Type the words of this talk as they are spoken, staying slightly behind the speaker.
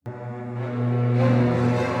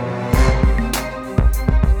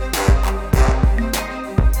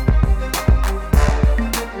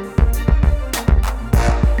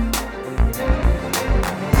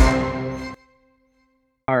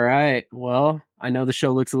I know the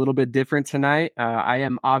show looks a little bit different tonight. I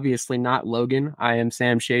am obviously not Logan. I am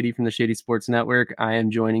Sam Shady from the Shady Sports Network. I am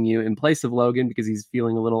joining you in place of Logan because he's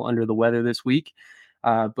feeling a little under the weather this week.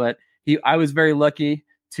 I was very lucky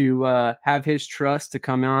to have his trust to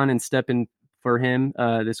come on and step in for him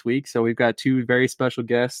this week. So we've got two very special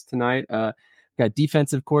guests tonight. We've got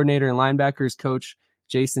defensive coordinator and linebackers coach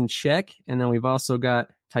Jason Scheck, and then we've also got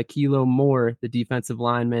Tyquilo Moore, the defensive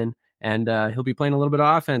lineman, and he'll be playing a little bit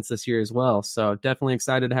of offense this year as well. So definitely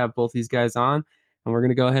excited to have both these guys on. And we're going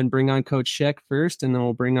to go ahead and bring on Coach Scheck first, and then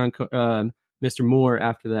we'll bring on Mr. Moore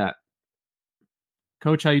after that.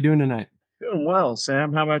 Coach, how you doing tonight? Doing well,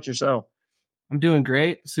 Sam. How about yourself? I'm doing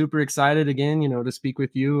great. Super excited again, to speak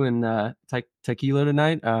with you and Tyquilo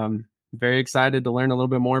tonight. Very excited to learn a little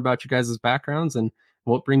bit more about you guys' backgrounds and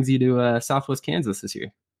what brings you to Southwest Kansas this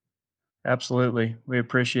year. Absolutely. We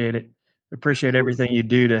appreciate it. We appreciate everything you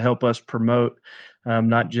do to help us promote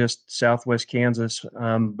not just Southwest Kansas,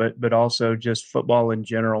 but also just football in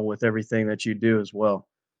general with everything that you do as well.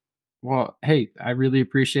 Well, hey, I really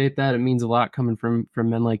appreciate that. It means a lot coming from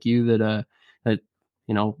men like you that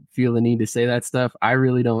feel the need to say that stuff. I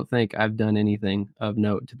really don't think I've done anything of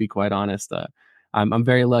note, to be quite honest. I'm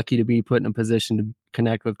very lucky to be put in a position to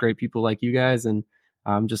connect with great people like you guys, and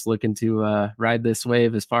I'm just looking to ride this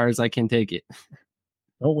wave as far as I can take it.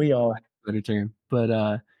 Oh, we all. Better term.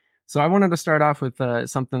 But so I wanted to start off with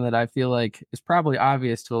something that I feel like is probably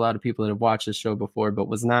obvious to a lot of people that have watched this show before, but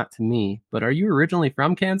was not to me. But are you originally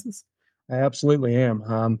from Kansas? I absolutely am.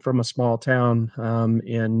 I'm from a small town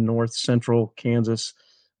in north central Kansas,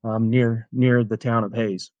 near the town of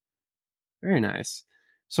Hayes. Very nice.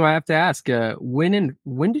 So I have to ask, when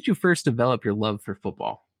did you first develop your love for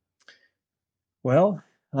football? Well,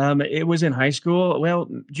 it was in high school. Well,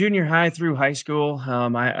 junior high through high school.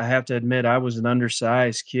 I have to admit, I was an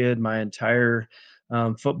undersized kid my entire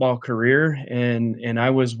football career, and I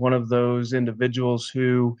was one of those individuals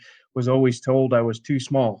who was always told I was too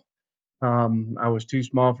small. I was too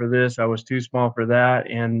small for this. I was too small for that,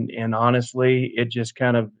 and honestly, it just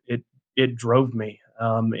kind of it drove me,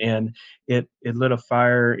 and it lit a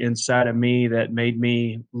fire inside of me that made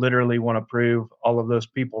me literally want to prove all of those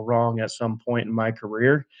people wrong at some point in my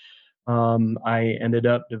career. I ended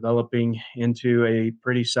up developing into a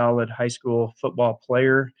pretty solid high school football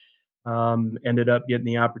player. Ended up getting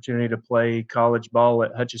the opportunity to play college ball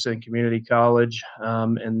at Hutchinson Community College,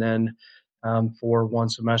 and then for one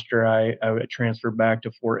semester, I transferred back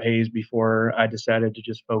to Fort Hays before I decided to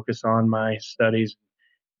just focus on my studies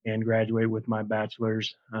and graduate with my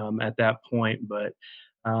bachelor's at that point. But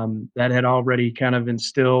that had already kind of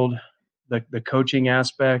instilled the coaching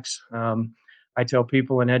aspects. I tell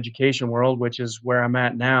people in education world, which is where I'm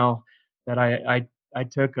at now, that I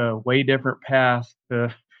took a way different path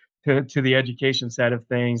to the education side of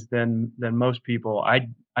things than most people.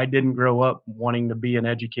 I didn't grow up wanting to be an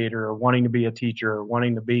educator or wanting to be a teacher or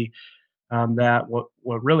wanting to be that.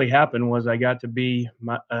 What really happened was I got to be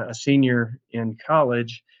a senior in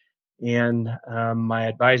college, and my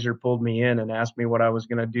advisor pulled me in and asked me what I was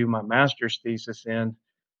going to do my master's thesis in.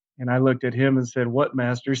 And I looked at him and said, "What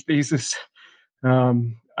master's thesis?"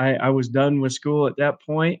 I was done with school at that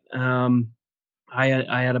point. I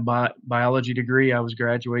had a biology degree. I was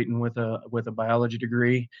graduating with a biology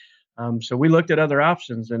degree. So we looked at other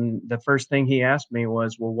options, and the first thing he asked me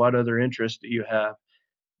was, "Well, what other interests do you have?"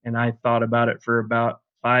 And I thought about it for about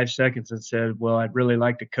 5 seconds and said, "Well, I'd really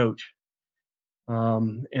like to coach."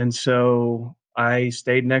 And so I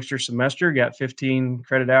stayed an extra semester, got 15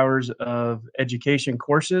 credit hours of education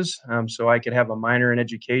courses, so I could have a minor in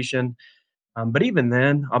education. But even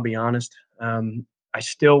then, I'll be honest, I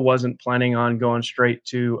still wasn't planning on going straight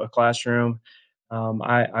to a classroom.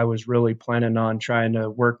 I was really planning on trying to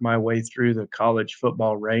work my way through the college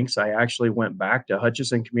football ranks. I actually went back to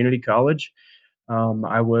Hutchinson Community College.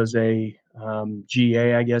 I was a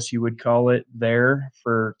GA, I guess you would call it, there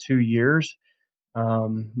for 2 years.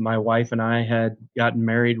 My wife and I had gotten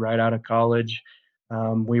married right out of college.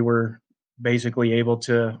 We were basically able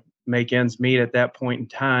to make ends meet at that point in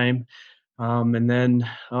time. And then,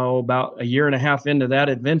 about a year and a half into that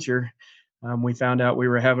adventure, we found out we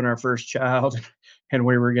were having our first child, and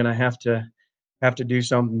we were going to have to do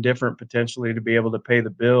something different potentially to be able to pay the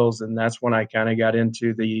bills. And that's when I kind of got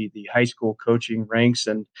into the high school coaching ranks,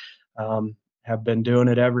 and have been doing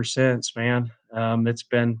it ever since. Man, it's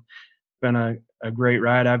been a great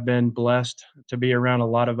ride. I've been blessed to be around a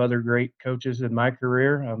lot of other great coaches in my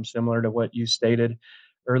career, similar to what you stated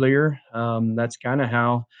earlier. That's kind of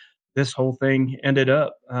how this whole thing ended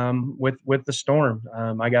up with the Storm.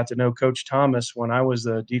 I got to know Coach Thomas when I was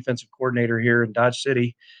the defensive coordinator here in Dodge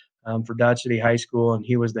City for Dodge City High School, and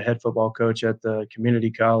he was the head football coach at the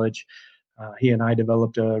community college. He and I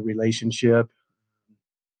developed a relationship.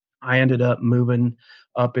 I ended up moving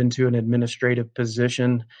up into an administrative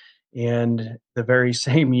position. And the very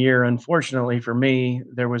same year, unfortunately for me,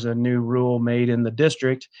 there was a new rule made in the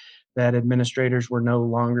district that administrators were no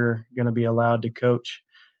longer going to be allowed to coach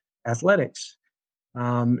athletics.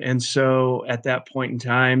 And so at that point in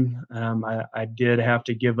time, I did have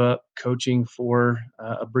to give up coaching for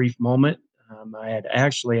a brief moment. I had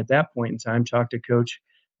actually, at that point in time, talked to Coach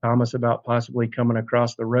Thomas about possibly coming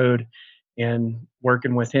across the road and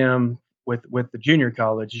working with him with the junior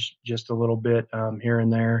college just a little bit here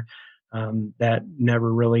and there. That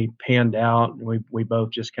never really panned out. We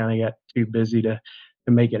both just kind of got too busy to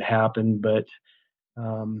make it happen. But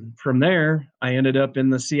from there, I ended up in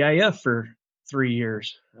the CIF for 3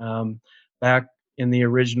 years. Back in the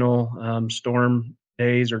original Storm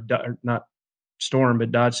days, or not Storm,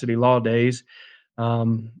 but Dodge City Law days,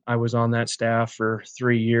 I was on that staff for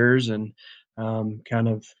 3 years and kind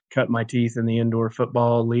of cut my teeth in the indoor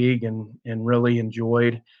football league and really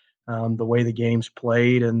enjoyed the way the game's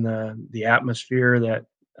played and the atmosphere that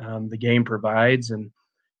the game provides. And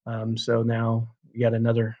so now we got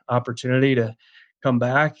another opportunity to come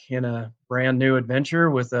back in a brand new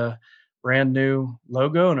adventure with a brand new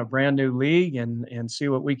logo and a brand new league and see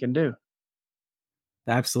what we can do.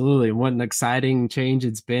 Absolutely. What an exciting change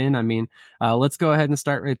it's been. I mean, let's go ahead and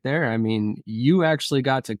start right there. I mean, you actually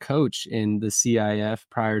got to coach in the CIF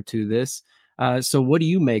prior to this. So what do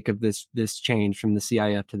you make of this change from the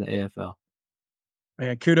CIF to the AFL?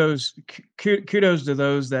 Yeah, kudos to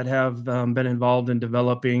those that have been involved in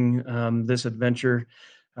developing this adventure.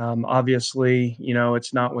 Obviously,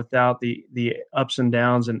 it's not without the ups and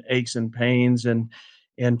downs and aches and pains and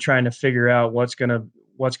trying to figure out what's gonna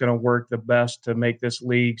work the best to make this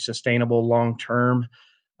league sustainable long term.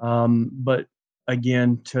 But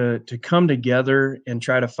again, to come together and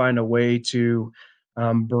try to find a way to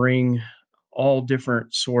bring all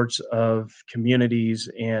different sorts of communities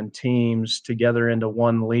and teams together into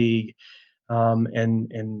one league,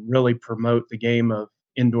 and really promote the game of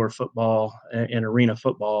indoor football and arena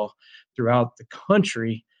football throughout the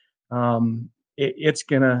country. It's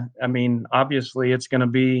gonna, I mean, obviously, it's gonna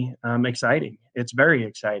be exciting. It's very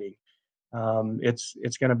exciting.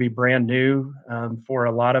 It's going to be brand new for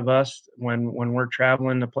a lot of us when we're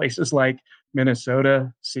traveling to places like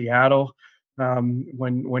Minnesota, Seattle.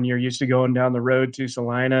 When you're used to going down the road to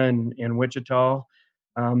Salina and Wichita,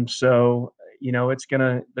 so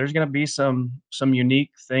there's gonna be some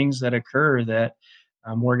unique things that occur that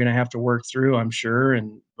we're gonna have to work through, I'm sure.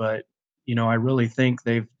 But I really think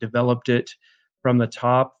they've developed it from the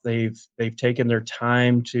top. They've taken their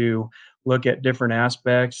time to look at different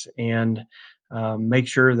aspects and make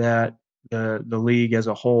sure that the league as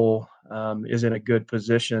a whole is in a good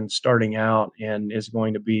position starting out and is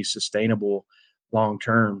going to be sustainable long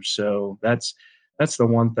term. So that's the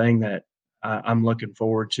one thing that I'm looking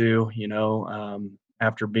forward to.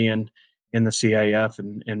 After being in the CAF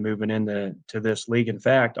and moving into this league. In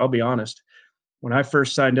fact, I'll be honest. When I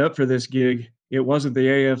first signed up for this gig, it wasn't the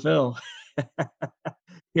AFL.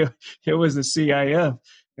 it, it was the CIF.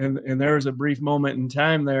 And there was a brief moment in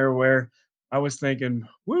time there where I was thinking,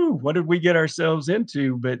 whoo, what did we get ourselves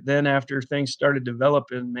into? But then after things started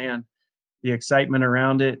developing, man, the excitement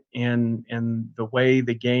around it and the way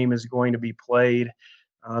the game is going to be played,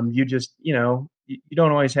 you just, you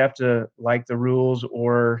don't always have to like the rules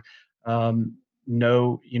or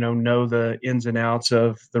know the ins and outs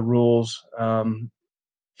of the rules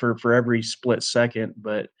for every split second.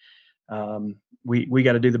 But we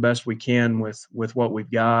got to do the best we can with what we've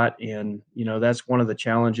got. And that's one of the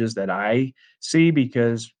challenges that I see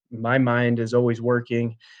because my mind is always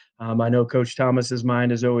working. I know Coach Thomas's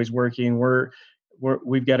mind is always working.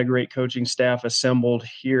 We've got a great coaching staff assembled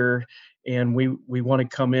here, and we want to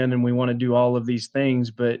come in and we want to do all of these things,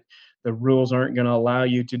 but the rules aren't going to allow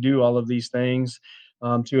you to do all of these things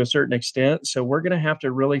to a certain extent. So we're going to have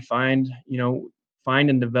to really find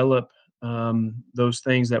and develop those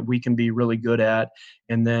things that we can be really good at,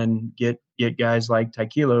 and then get guys like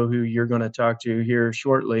Tyquilo, who you're going to talk to here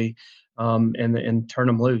shortly, and turn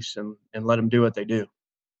them loose and let them do what they do.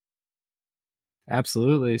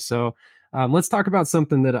 Absolutely. So let's talk about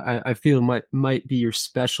something that I feel might be your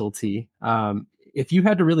specialty. If you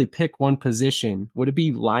had to really pick one position, would it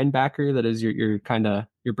be linebacker that is your kind of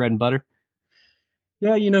your bread and butter?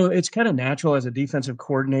 Yeah, it's kind of natural as a defensive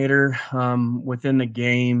coordinator within the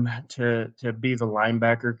game to be the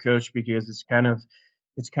linebacker coach because it's kind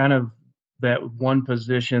of that one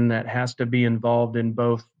position that has to be involved in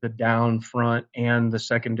both the down front and the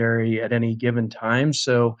secondary at any given time.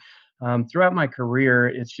 So throughout my career,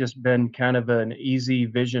 it's just been kind of an easy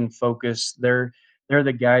vision focus. They're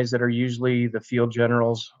the guys that are usually the field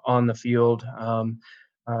generals on the field.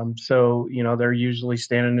 So they're usually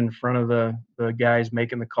standing in front of the guys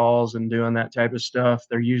making the calls and doing that type of stuff.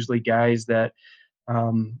 They're usually guys that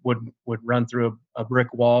would run through a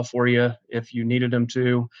brick wall for you if you needed them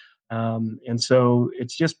to. And so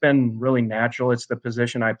it's just been really natural. It's the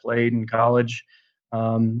position I played in college.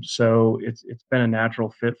 So it's been a natural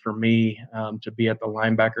fit for me to be at the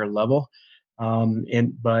linebacker level.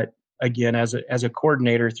 But again, as a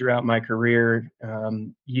coordinator throughout my career,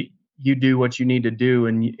 you do what you need to do,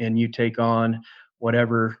 and you take on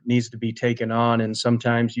whatever needs to be taken on. And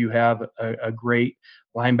sometimes you have a great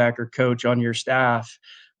linebacker coach on your staff,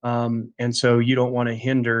 and so you don't want to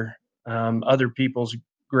hinder other people's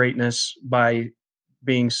greatness by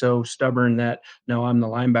being so stubborn that no, I'm the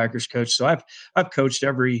linebackers coach. So I've coached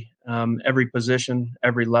every position,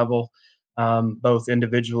 every level, both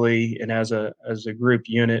individually and as a group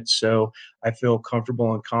unit. So I feel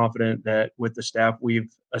comfortable and confident that with the staff we've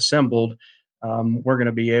assembled, we're going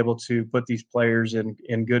to be able to put these players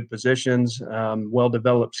in good positions, well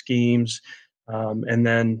developed schemes, and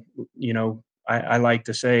then I like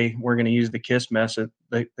to say we're going to use the KISS method.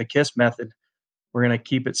 The KISS method, we're going to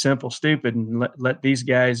keep it simple, stupid, and let these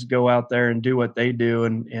guys go out there and do what they do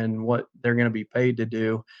and what they're going to be paid to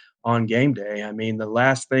do on game day. I mean, the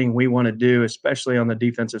last thing we want to do, especially on the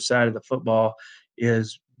defensive side of the football,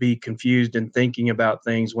 is be confused and thinking about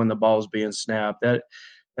things when the ball is being snapped. That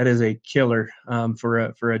is a killer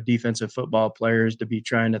for a defensive football player, is to be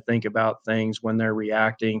trying to think about things when they're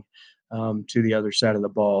reacting to the other side of the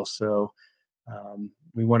ball. So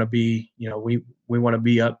we want to be, we want to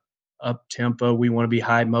be up tempo. We want to be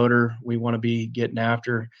high motor. We want to be getting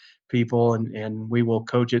after people, and we will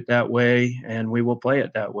coach it that way, and we will play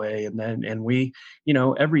it that way. And we,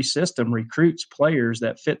 every system recruits players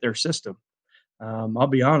that fit their system. I'll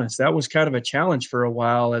be honest, that was kind of a challenge for a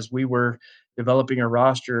while as we were developing a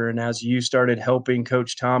roster, and as you started helping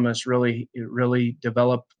Coach Thomas really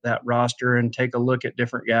develop that roster and take a look at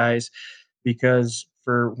different guys, because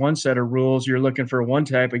for one set of rules you're looking for one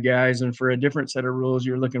type of guys, and for a different set of rules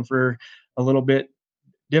you're looking for a little bit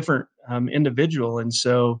different individual. And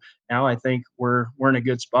so now I think we're in a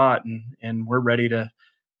good spot, and we're ready to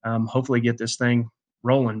hopefully get this thing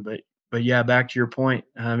rolling. But yeah, back to your point.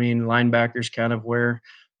 I mean, linebackers kind of where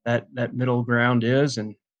that middle ground is,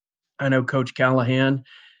 and I know Coach Callahan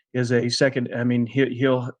is a second. I mean,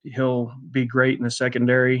 he'll be great in the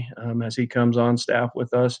secondary as he comes on staff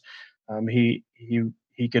with us. He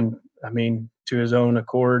can. I mean, to his own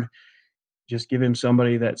accord, just give him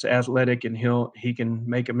somebody that's athletic, and he can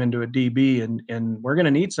make him into a DB, and we're going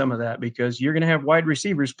to need some of that because you're going to have wide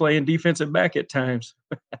receivers playing defensive back at times.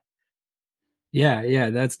 Yeah,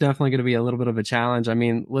 yeah, that's definitely going to be a little bit of a challenge. I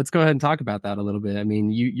mean, let's go ahead and talk about that a little bit. I mean,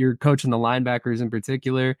 you're coaching the linebackers in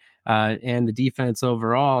particular, and the defense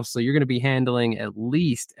overall. So you're going to be handling at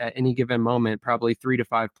least at any given moment, probably 3 to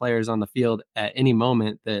 5 players on the field at any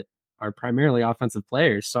moment that are primarily offensive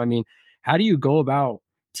players. So I mean, how do you go about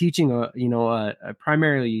teaching a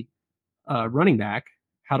primarily running back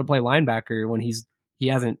how to play linebacker when he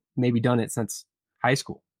hasn't maybe done it since high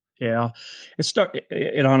school? Yeah,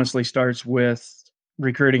 it honestly starts with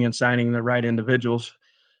recruiting and signing the right individuals.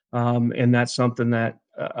 And that's something that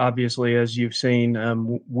obviously, as you've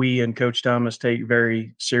seen, we and Coach Thomas take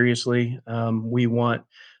very seriously. We want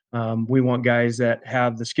guys that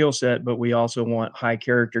have the skill set, but we also want high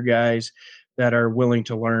character guys that are willing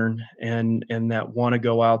to learn, and that want to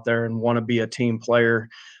go out there and want to be a team player,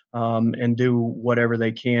 and do whatever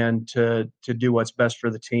they can to do what's best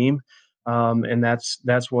for the team. And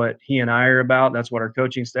that's what he and I are about. That's what our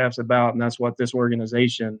coaching staff's about, and that's what this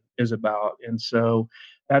organization is about. And so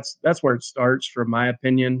that's where it starts, from my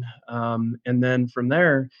opinion. And then from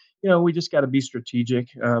there, we just got to be strategic.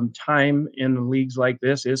 Time in leagues like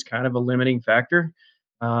this is kind of a limiting factor.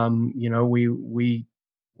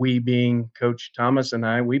 We being Coach Thomas and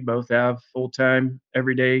I, we both have full time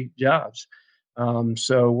everyday jobs.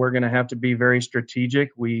 So we're going to have to be very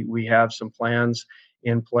strategic. We have some plans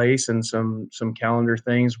in place and some calendar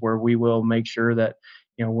things where we will make sure that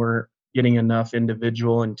we're getting enough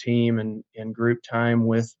individual and team and group time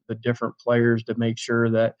with the different players to make sure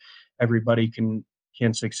that everybody can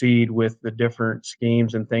succeed with the different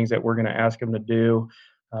schemes and things that we're going to ask them to do.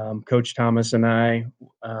 Coach Thomas and I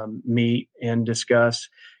meet and discuss,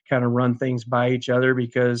 kind of run things by each other,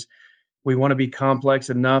 because we want to be complex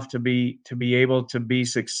enough to be able to be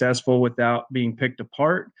successful without being picked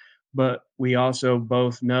apart. but we also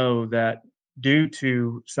both know that due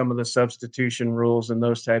to some of the substitution rules and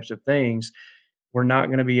those types of things, we're not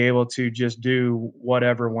going to be able to just do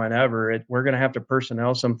whatever whenever. We're going to have to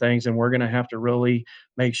personnel some things, and we're going to have to really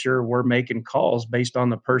make sure we're making calls based on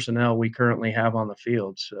the personnel we currently have on the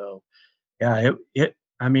field. So yeah,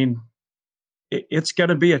 I mean, it's going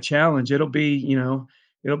to be a challenge. It'll be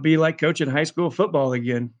like coaching high school football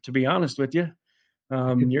again, to be honest with you.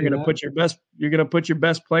 I could see that. You're gonna put your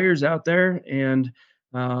best players out there, and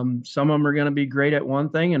some of them are gonna be great at one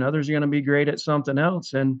thing, and others are gonna be great at something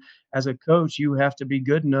else. And as a coach, you have to be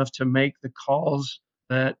good enough to make the calls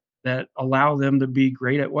that allow them to be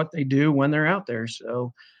great at what they do when they're out there.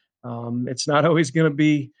 So it's not always gonna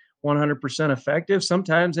be 100% effective.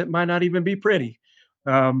 Sometimes it might not even be pretty,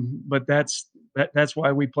 but that's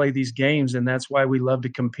why we play these games, and that's why we love to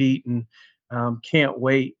compete and can't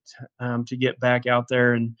wait to get back out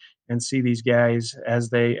there and see these guys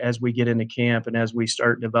as we get into camp and as we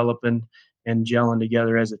start developing and gelling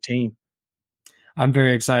together as a team. I'm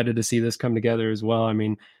very excited to see this come together as well. I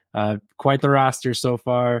mean, quite the roster so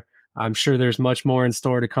far. I'm sure there's much more in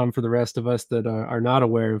store to come for the rest of us that are not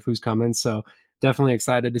aware of who's coming. So definitely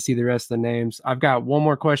excited to see the rest of the names. I've got one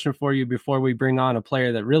more question for you before we bring on a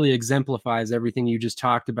player that really exemplifies everything you just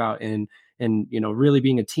talked about in really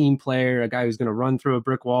being a team player, a guy who's going to run through a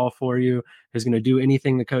brick wall for you, who's going to do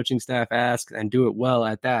anything the coaching staff asks and do it well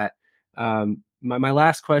at that. My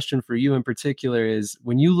last question for you in particular is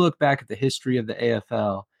when you look back at the history of the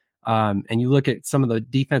AFL, and you look at some of the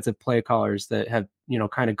defensive play callers that have,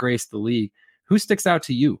 kind of graced the league, who sticks out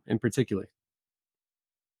to you in particular?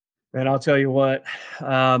 And I'll tell you what,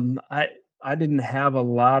 I didn't have a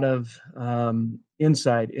lot of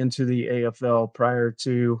insight into the AFL prior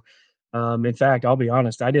to. In fact, I'll be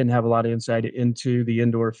honest, I didn't have a lot of insight into the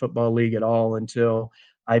indoor football league at all until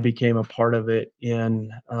I became a part of it in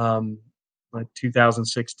like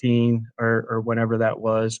 2016 or whenever that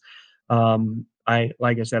was.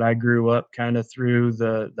 Like I said, I grew up kind of through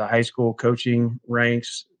the high school coaching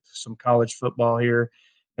ranks, some college football here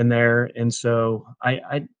and there, and so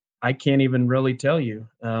I can't even really tell you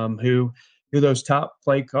who those top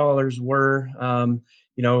play callers were.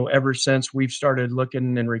 Ever since we've started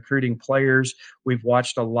looking and recruiting players, we've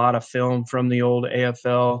watched a lot of film from the old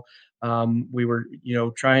AFL. We were,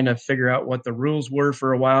 trying to figure out what the rules were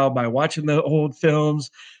for a while by watching the old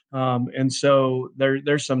films. And so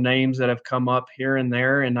there's some names that have come up here and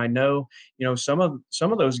there, and I know, some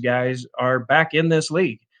of those guys are back in this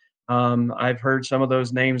league. I've heard some of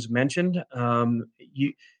those names mentioned.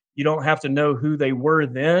 You don't have to know who they were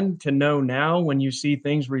then to know now when you see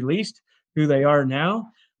things released who they are now.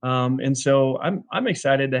 And so I'm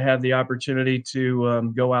excited to have the opportunity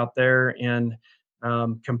to go out there and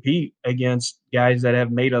compete against guys that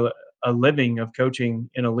have made a living of coaching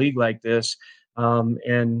in a league like this.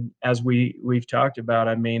 And as we've talked about,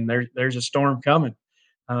 I mean, there's a storm coming,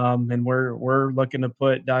 and we're looking to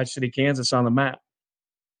put Dodge City, Kansas on the map.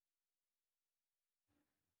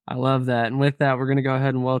 I love that. And with that, we're going to go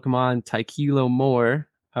ahead and welcome on Tyquilo Moore.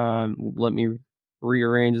 Let me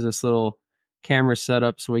rearrange this little camera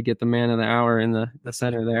setup so we get the man of the hour in the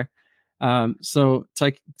center there. So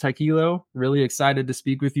Tyquilo, really excited to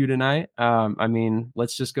speak with you tonight. I mean,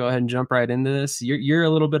 let's just go ahead and jump right into this. You're a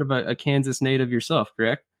little bit of a Kansas native yourself,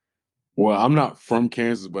 correct? Well, I'm not from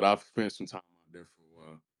Kansas, but I've spent some time out there for a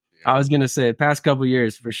while. I was going to say past couple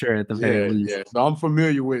years for sure, at the very Yeah, least. yeah. So I'm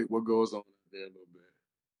familiar with what goes on there a little bit.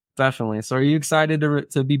 Definitely. So are you excited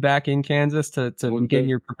to be back in Kansas to Most, begin def-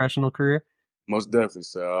 your professional career? most definitely.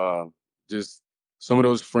 So just some of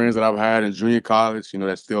those friends that I've had in junior college,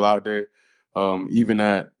 that's still out there. Even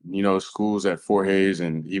at, schools at Fort Hays,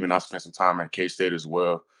 and even I spent some time at K-State as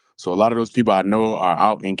well. So a lot of those people I know are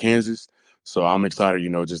out in Kansas. So I'm excited,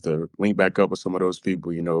 just to link back up with some of those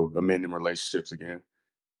people, amending relationships again.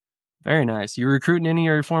 Very nice. You recruiting any of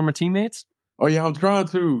your former teammates? Oh yeah, I'm trying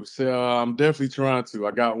to. So I'm definitely trying to.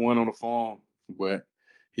 I got one on the phone, but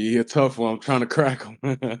he a tough one. I'm trying to crack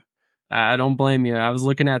him. I don't blame you. I was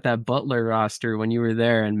looking at that Butler roster when you were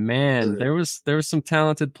there, and man, Yeah. there was some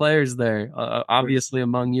talented players there, obviously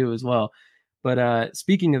among you as well. But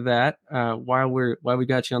speaking of that, while we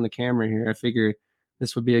got you on the camera here, I figure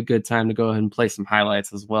this would be a good time to go ahead and play some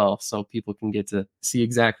highlights as well, so people can get to see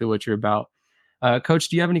exactly what you're about. Coach,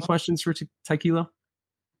 do you have any questions for Taikilo?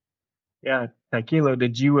 Yeah, Tyquilo,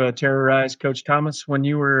 did you terrorize Coach Thomas when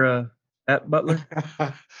you were at Butler?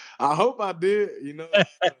 I hope I did.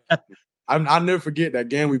 I'll never forget that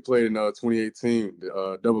game we played in 2018,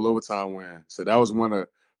 the double overtime win. So that was probably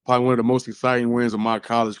one of the most exciting wins of my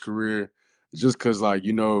college career, just because, like,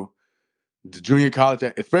 the junior college,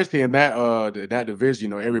 especially in that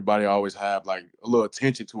division, everybody always have like a little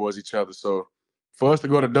tension towards each other. So for us to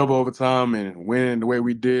go to double overtime and win the way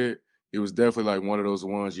we did, it was definitely like one of those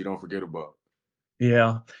ones you don't forget about.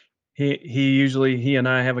 Yeah. He and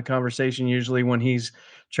I have a conversation usually when he's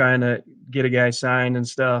trying to get a guy signed and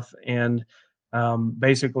stuff, and,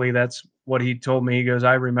 basically, that's what he told me. He goes,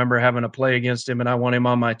 "I remember having to play against him, and I want him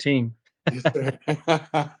on my team." Yes, sir.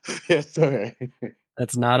 Yes, sir.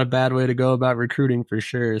 That's not a bad way to go about recruiting for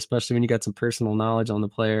sure, especially when you got some personal knowledge on the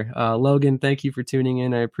player. Logan, thank you for tuning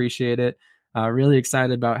in. I appreciate it. Really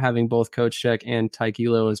excited about having both Coach Scheck and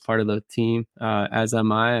Tyquilo as part of the team, as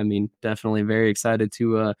am I. I mean, definitely very excited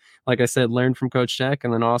to, like I said, learn from Coach Scheck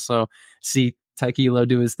and then also see Tyquilo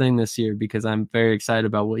do his thing this year because I'm very excited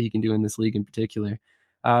about what he can do in this league in particular.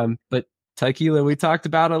 But Tyquilo, we talked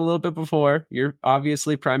about it a little bit before. You're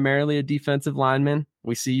obviously primarily a defensive lineman.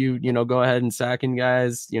 We see you, go ahead and sacking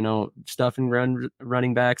guys, stuffing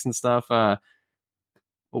running backs and stuff.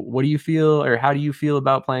 What do you feel, or how do you feel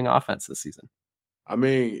about playing offense this season? I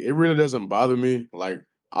mean, it really doesn't bother me. Like,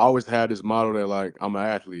 I always had this model that like I'm an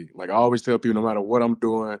athlete. Like I always tell people, no matter what I'm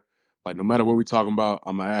doing, like no matter what we're talking about,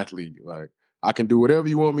 I'm an athlete. Like I can do whatever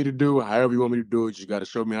you want me to do, however you want me to do it. You got to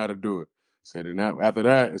show me how to do it. So then after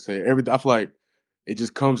that, say everything. I feel like it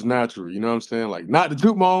just comes natural. You know what I'm saying? Like not to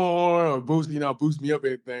toot my own horn or boost me up or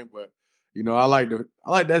anything, but I like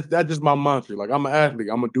that's just my mantra. Like I'm an athlete.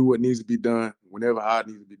 I'm gonna do what needs to be done whenever how it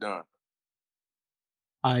needs to be done.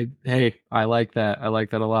 I like that. I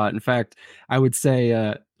like that a lot. In fact, I would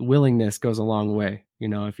say willingness goes a long way.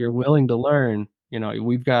 If you're willing to learn,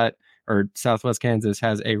 we've got, or Southwest Kansas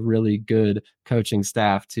has a really good coaching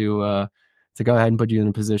staff to go ahead and put you in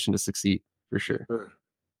a position to succeed for sure. Sure.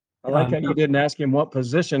 I like how you didn't ask him what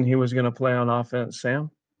position he was gonna play on offense,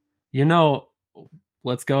 Sam. You know,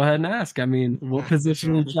 let's go ahead and ask. I mean, what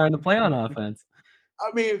position are you trying to play on offense?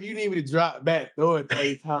 I mean, if you need me to drop back, throw it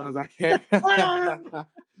 8 times, I can.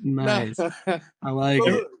 Nah. Nice. I like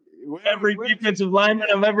it. Every defensive lineman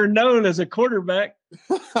I've ever known as a quarterback.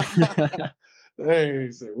 Hey,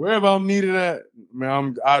 so wherever I'm needed at,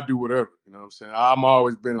 man, I'll do whatever. You know what I'm saying? I'm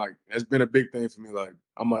always been like, that's been a big thing for me. Like,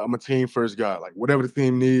 I'm a team first guy. Like, whatever the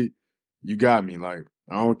team need, you got me. Like,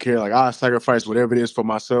 I don't care. Like, I sacrifice whatever it is for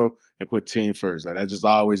myself and put team first. Like, that's just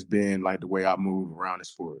always been like the way I move around in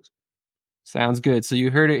sports. Sounds good. So you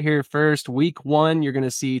heard it here first. Week 1, you're going to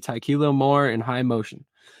see Tyquilo Moore in high motion.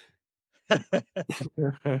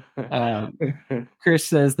 Chris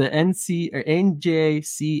says the NJCAA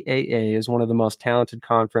is one of the most talented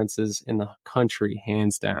conferences in the country,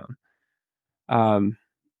 hands down. The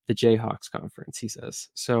Jayhawks conference, he says.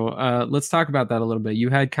 So let's talk about that a little bit. You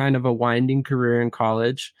had kind of a winding career in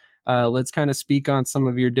college. Let's kind of speak on some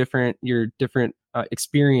of your different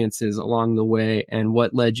experiences along the way and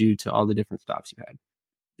what led you to all the different stops you had.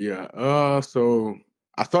 Yeah. So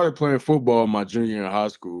I started playing football my junior year in high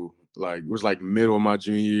school. Like it was like middle of my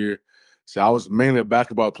junior year. So I was mainly a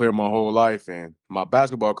basketball player my whole life. And my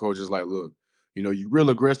basketball coach is like, look, you're real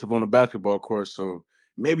aggressive on the basketball court. So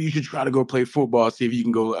maybe you should try to go play football, see if you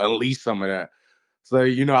can go at least some of that. So,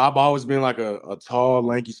 I've always been like a tall,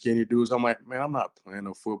 lanky, skinny dude. So I'm like, man, I'm not playing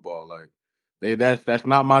no football. Like, that's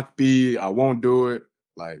not my speed. I won't do it.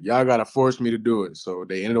 Like, y'all gotta force me to do it. So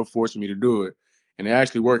they ended up forcing me to do it. And it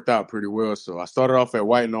actually worked out pretty well. So I started off at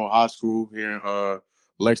White Knoll High School here in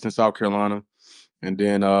Lexington, South Carolina. And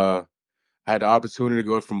then I had the opportunity to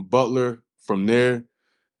go from Butler from there.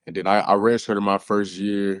 And then I redshirted my first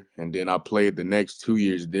year. And then I played the next 2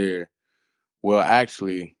 years there. Well,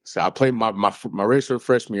 actually, so I played my redshirt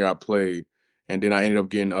freshman year. I played, and then I ended up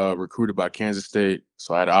getting recruited by Kansas State.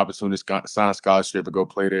 So I had the opportunity to sign a scholarship to go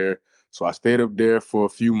play there. So I stayed up there for a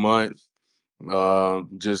few months.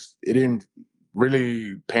 Just it didn't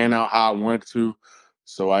really pan out how I wanted to.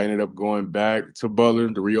 So I ended up going back to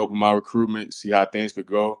Butler to reopen my recruitment, see how things could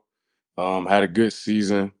go. Had a good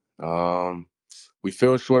season. We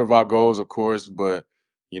fell short of our goals, of course, but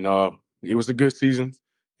it was a good season.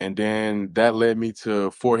 And then that led me to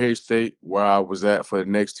Fort Hays State, where I was at for the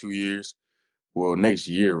next 2 years. Well, next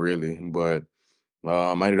year really, but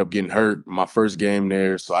I ended up getting hurt my first game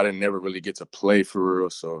there, so I didn't never really get to play for real.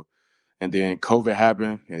 So, and then COVID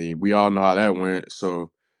happened, and we all know how that went. So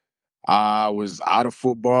I was out of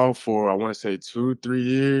football for I want to say 2, 3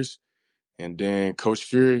 years. And then Coach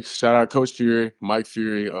Fury, shout out Coach Fury, Mike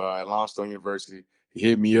Fury at Limestone University. He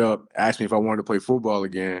hit me up, asked me if I wanted to play football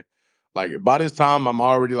again. Like by this time, I'm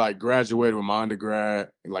already like graduated with my undergrad.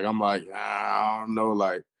 Like I'm like, I don't know,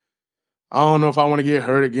 like I don't know if I want to get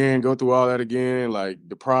hurt again, go through all that again, like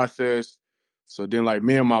the process. So then like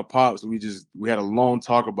me and my pops, we had a long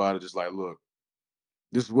talk about it, just like, look,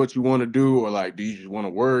 this is what you want to do, or like, do you just want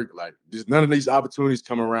to work? Like, just none of these opportunities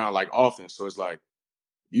come around like often. So it's like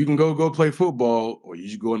you can go play football, or you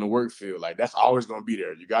just go in the work field. Like that's always gonna be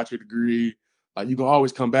there. You got your degree, like you can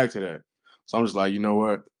always come back to that. So I'm just like, you know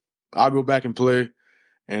what? I'll go back and play.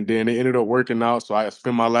 And then it ended up working out. So I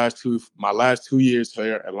spent my last 2 years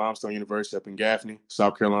here at Limestone University up in Gaffney,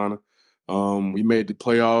 South Carolina. We made the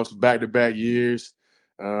playoffs back-to-back years.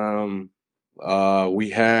 We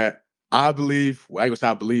had, I believe, well, I guess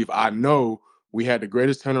I know we had the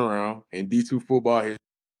greatest turnaround in D2 football history.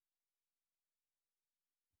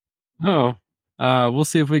 Oh, we'll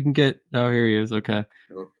see if we can get. Oh, here he is. Okay.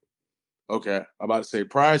 Okay, I'm about to say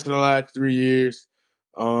prior to the last 3 years,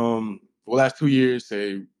 last 2 years,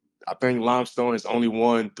 say I think Limestone has only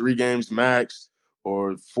won 3 games max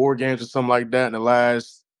or 4 games or something like that in the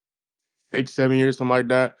last 8 to 7 years, something like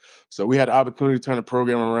that. So we had the opportunity to turn the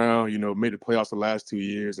program around, made the playoffs the last 2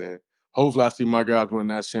 years, and hopefully I see my guys win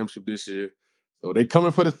that championship this year. So they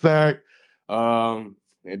coming for the sack, and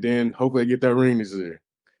then hopefully they get that ring this year.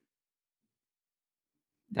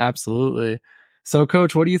 Absolutely. So,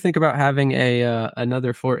 Coach, what do you think about having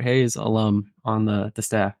another Fort Hays alum on the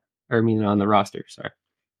staff, or I mean on the roster? Sorry.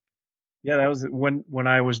 Yeah, that was when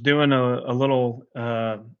I was doing a little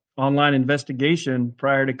online investigation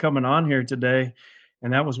prior to coming on here today,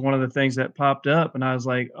 and that was one of the things that popped up, and I was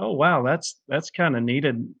like, "Oh wow, that's kind of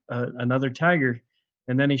needed another Tiger."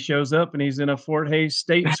 And then he shows up and he's in a Fort Hays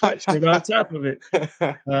State sweatshirt on top of it.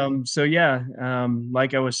 So yeah,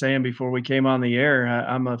 like I was saying before we came on the air,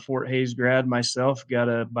 I'm a Fort Hays grad myself, got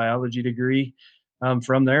a biology degree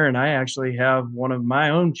from there, and I actually have one of my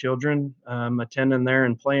own children attending there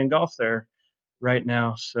and playing golf there right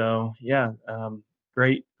now. So yeah,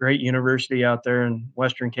 great university out there in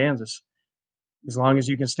Western Kansas. As long as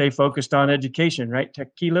you can stay focused on education, right,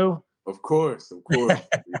 Tyquilo? Of course, of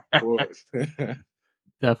course.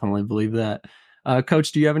 Definitely believe that.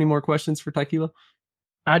 Coach, do you have any more questions for Tyquilo?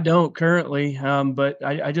 I don't currently, but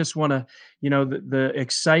I just want to, the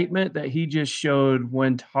excitement that he just showed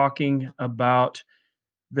when talking about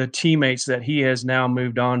the teammates that he has now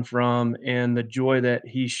moved on from, and the joy that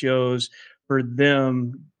he shows for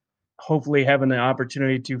them, hopefully having the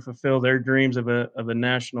opportunity to fulfill their dreams of a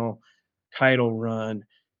national title run,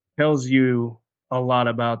 tells you a lot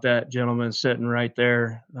about that gentleman sitting right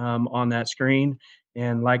there on that screen.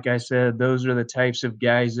 And like I said, those are the types of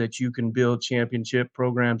guys that you can build championship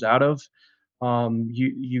programs out of.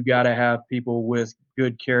 You got to have people with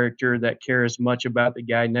good character that care as much about the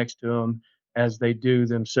guy next to them as they do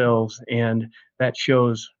themselves, and that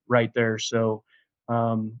shows right there. So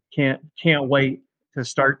can't wait to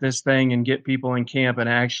start this thing and get people in camp and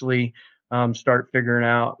actually start figuring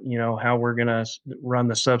out, how we're going to run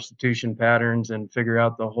the substitution patterns and figure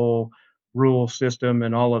out the whole rule system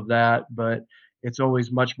and all of that. But it's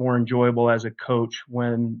always much more enjoyable as a coach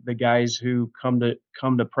when the guys who come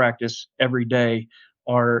to practice every day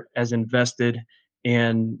are as invested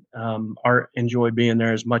and are enjoy being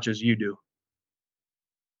there as much as you do.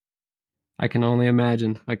 I can only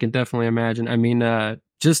imagine. I can definitely imagine. I mean,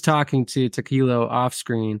 just talking to Tyquilo off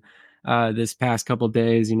screen this past couple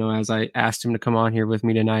days, as I asked him to come on here with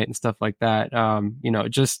me tonight and stuff like that,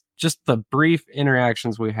 just the brief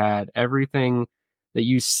interactions we had, everything that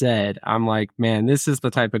you said, I'm like, man, this is the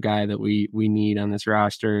type of guy that we need on this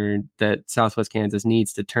roster, that Southwest Kansas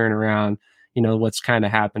needs to turn around. What's kind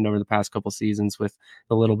of happened over the past couple seasons with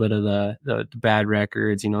a little bit of the bad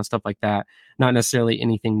records, stuff like that. Not necessarily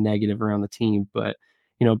anything negative around the team, but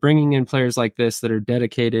bringing in players like this that are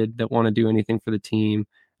dedicated, that want to do anything for the team,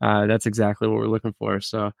 that's exactly what we're looking for.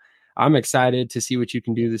 So I'm excited to see what you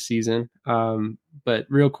can do this season. But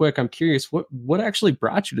real quick, I'm curious, what actually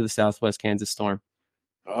brought you to the Southwest Kansas Storm?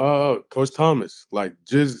 Coach Thomas, like,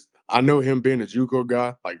 just I know him being a JUCO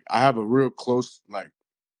guy. Like, I have a real close, like,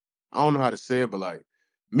 I don't know how to say it, but like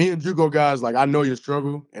me and JUCO guys, like I know your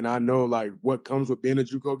struggle and I know like what comes with being a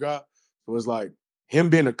JUCO guy. So it's like him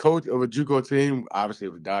being a coach of a JUCO team, obviously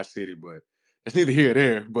it was Dodge City, but it's neither here or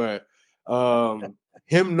there. But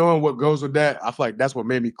him knowing what goes with that, I feel like that's what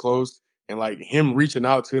made me close. And like him reaching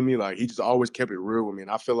out to me, like he just always kept it real with me.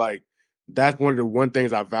 And I feel like that's one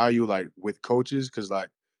things I value like with coaches, because like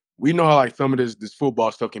we know how like some of this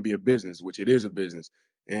football stuff can be a business, which it is a business.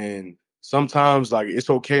 And sometimes like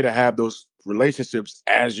it's okay to have those relationships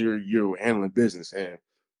as you're handling business. And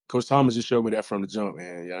Coach Thomas just showed me that from the jump,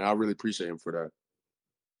 man. Yeah, I really appreciate him for that.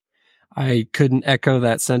 I couldn't echo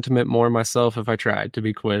that sentiment more myself if I tried, to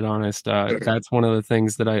be quite honest. That's one of the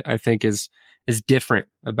things that I think is different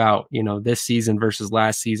about, this season versus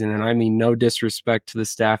last season. And I mean, no disrespect to the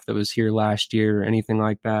staff that was here last year or anything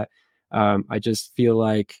like that. I just feel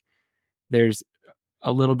like there's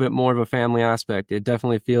a little bit more of a family aspect. It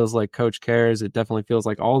definitely feels like coach cares. It definitely feels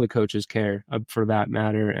like all the coaches care, for that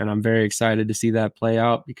matter. And I'm very excited to see that play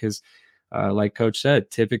out because, like coach said,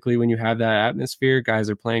 typically when you have that atmosphere, guys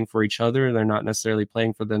are playing for each other. They're not necessarily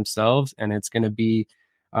playing for themselves. And it's going to be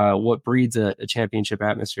what breeds a championship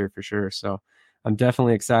atmosphere for sure. So I'm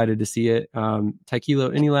definitely excited to see it.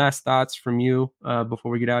 Tyquilo, any last thoughts from you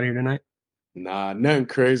before we get out of here tonight? Nah, nothing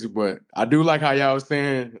crazy, but I do like how y'all was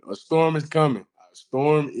saying a storm is coming. A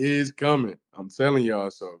storm is coming. I'm telling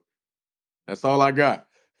y'all, so that's all I got.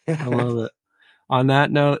 I love it. On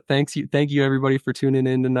that note, thank you everybody for tuning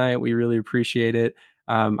in tonight. We really appreciate it.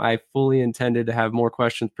 I fully intended to have more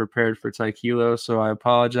questions prepared for Tyquilo, so I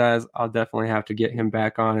apologize. I'll definitely have to get him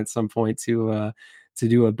back on at some point to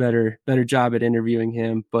do a better job at interviewing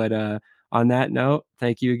him. But on that note,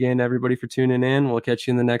 thank you again, everybody, for tuning in. We'll catch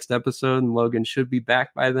you in the next episode, and Logan should be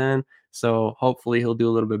back by then. So hopefully he'll do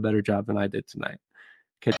a little bit better job than I did tonight.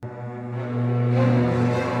 Catch